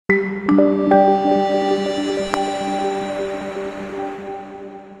See,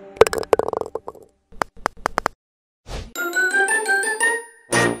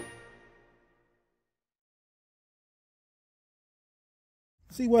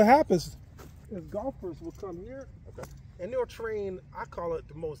 what happens is golfers will come here, and they'll train, I call it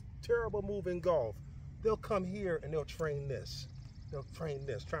the most terrible move in golf. They'll come here and they'll train this. They'll train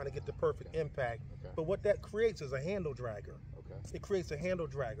this, trying to get the perfect impact. But what that creates is a handle dragger. It creates a handle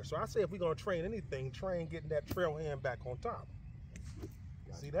dragger. So I say if we're going to train anything, train getting that trail hand back on top.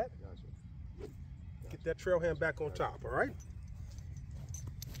 See that? Get that trail hand back on top, all right?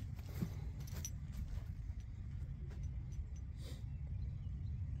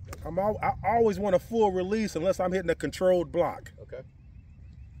 I always want a full release unless I'm hitting a controlled block.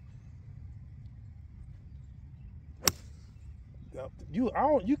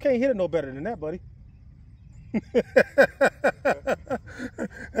 You can't hit it no better than that, buddy.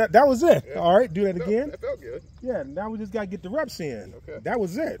 That was it. Yeah. All right, do that again. That felt good. Yeah, now we just got to get the reps in. That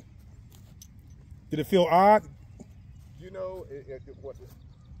was it. Did it feel odd? You know,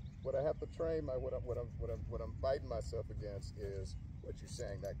 what I have to train what I'm fighting myself against is what you're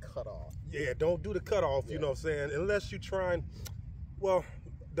saying, that cutoff. Yeah, don't do the cutoff. You know what I'm saying? Unless you try and, well,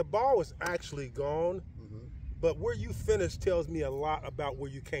 the ball is actually gone. But where you finished tells me a lot about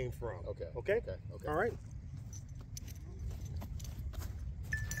where you came from. Okay? All right?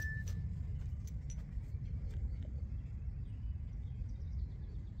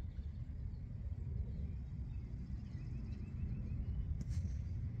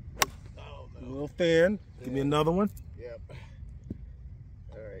 Oh, no. A little thin. Give me another one. Yep.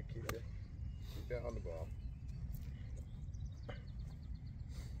 All right, keep that on the ball.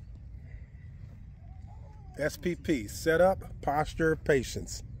 SPP, setup, posture,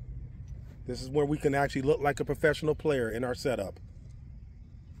 patience. This is where we can actually look like a professional player in our setup.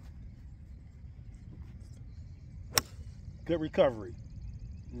 Good recovery.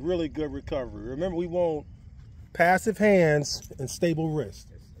 Really good recovery. Remember, we want passive hands and stable wrist.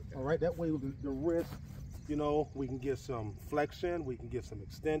 All right, that way the wrist, you know, we can get some flexion, we can get some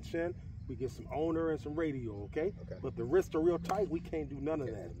extension, we get some owner and some radial, okay? But the wrists are real tight, we can't do none of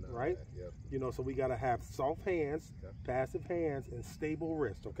that, right? You know, so we gotta have soft hands, passive hands, and stable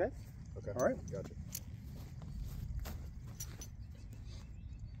wrist, okay? All right? Gotcha.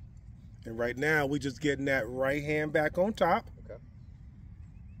 And right now, we just getting that right hand back on top.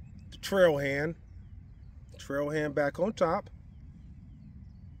 The trail hand back on top.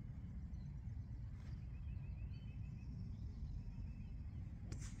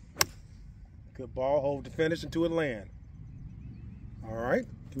 Good ball, hold the finish until it land. All right,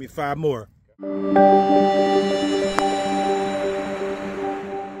 give me 5 more.